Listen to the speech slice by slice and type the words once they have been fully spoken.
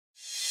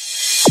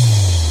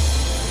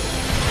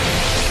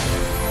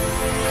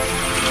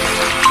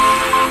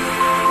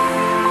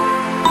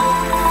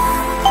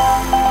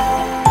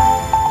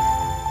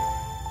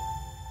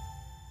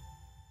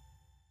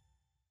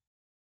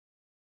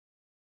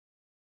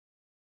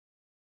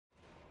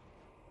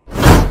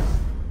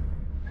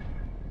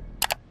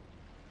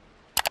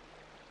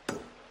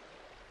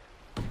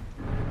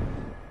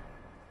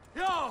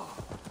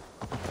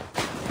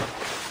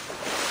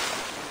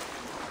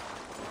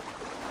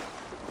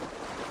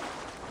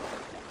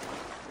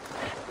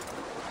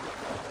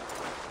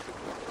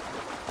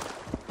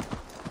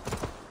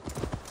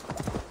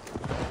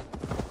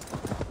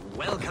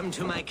Welcome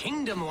to my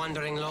kingdom,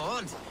 Wandering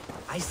Lord.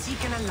 I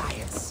seek an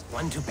alliance,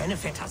 one to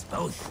benefit us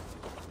both.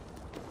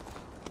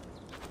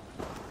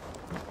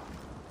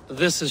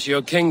 This is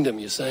your kingdom,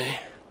 you say?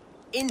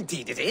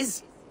 Indeed it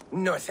is.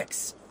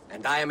 Norsexe,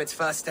 and I am its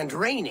first and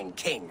reigning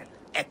king,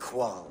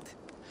 Eckwald.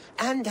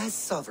 And as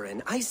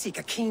sovereign, I seek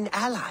a keen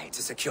ally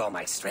to secure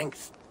my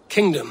strength.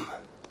 Kingdom?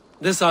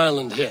 This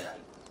island here?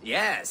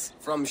 Yes,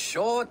 from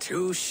shore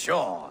to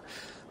shore.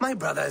 My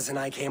brothers and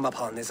I came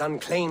upon this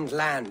unclaimed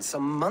land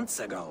some months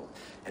ago,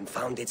 and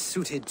found it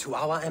suited to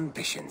our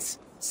ambitions.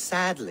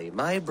 Sadly,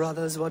 my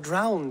brothers were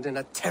drowned in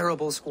a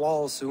terrible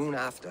squall soon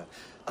after,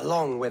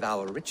 along with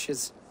our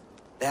riches.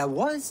 There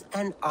was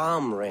an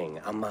arm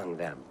ring among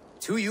them.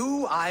 To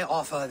you, I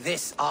offer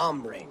this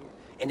arm ring,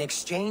 in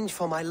exchange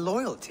for my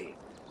loyalty.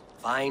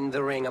 Find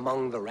the ring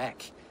among the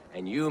wreck,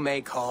 and you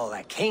may call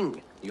a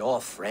king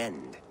your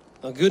friend.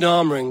 A good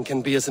arm ring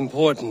can be as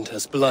important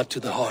as blood to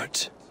the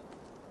heart.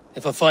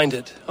 If I find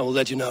it, I will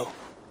let you know.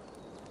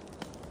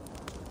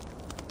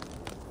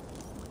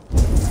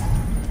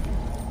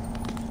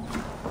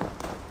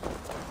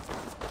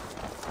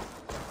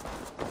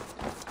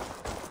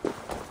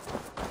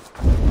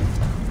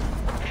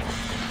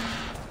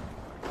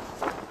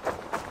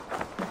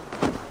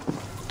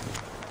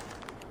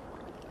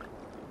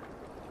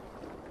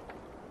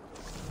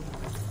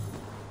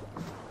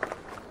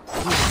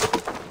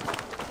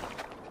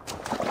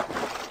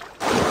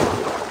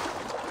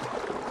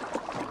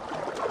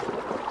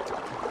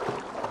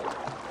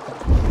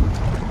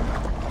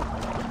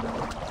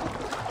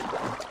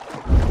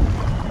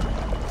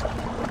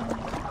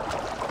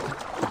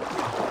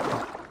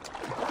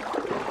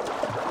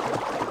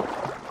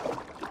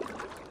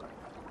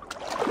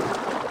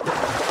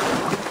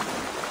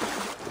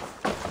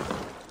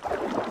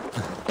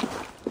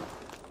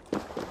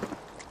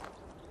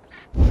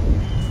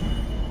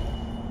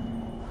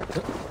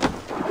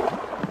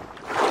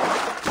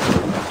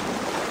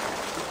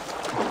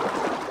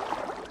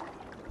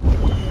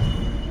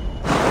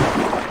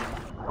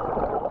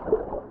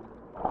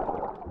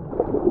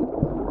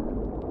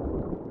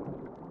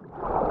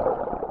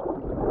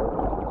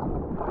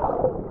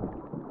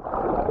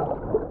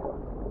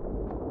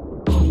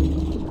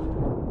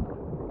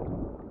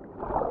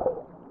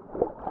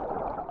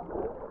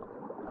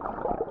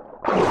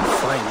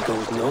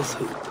 Golden oath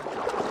hoop.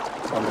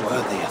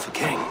 Unworthy of a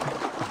king.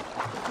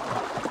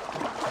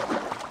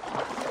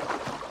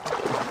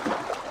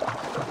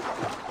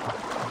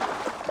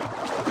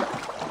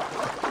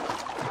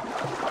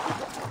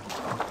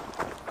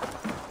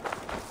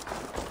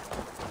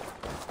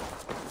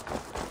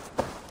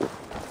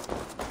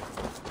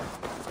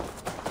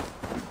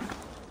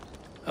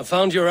 I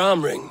found your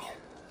arm ring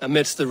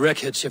amidst the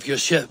wreckage of your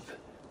ship.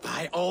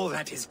 By all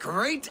that is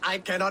great, I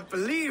cannot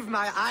believe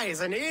my eyes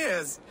and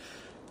ears.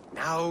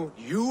 Now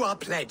you are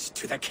pledged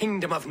to the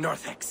kingdom of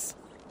Norsexe.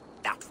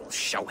 That will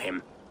show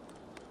him.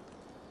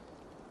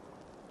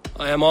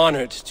 I am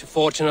honored to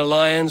forge an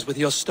alliance with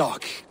your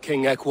stock,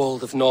 King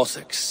Eckwald of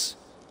Norsexe.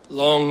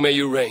 Long may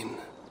you reign.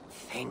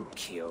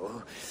 Thank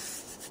you.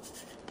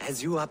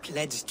 As you are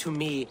pledged to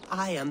me,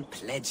 I am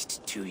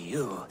pledged to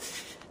you.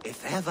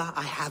 If ever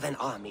I have an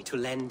army to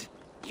lend,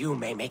 you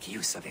may make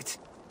use of it.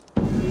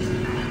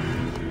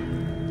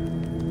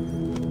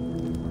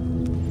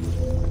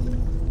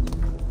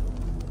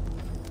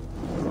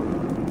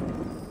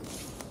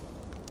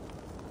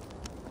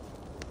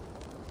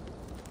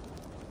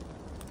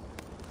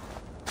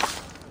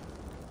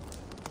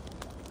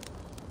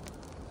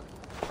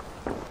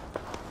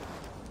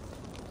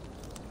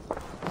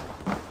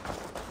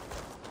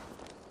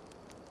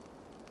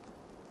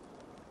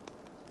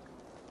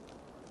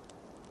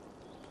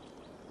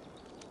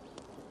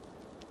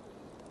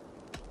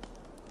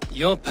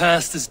 Your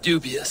past is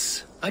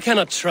dubious. I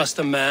cannot trust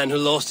a man who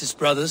lost his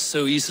brothers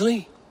so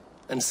easily,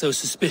 and so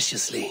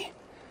suspiciously.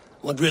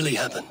 What really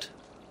happened?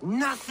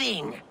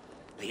 Nothing!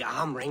 The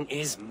arm ring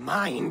is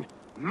mine.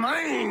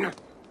 Mine!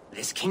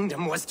 This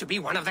kingdom was to be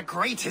one of the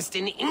greatest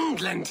in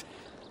England.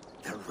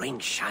 The ring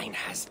shine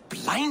has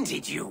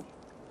blinded you.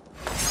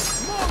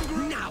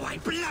 Now I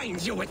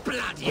blind you with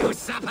blood,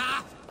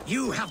 usurper!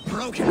 You have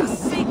broken a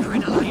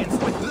sacred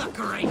alliance with the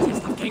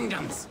greatest of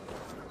kingdoms.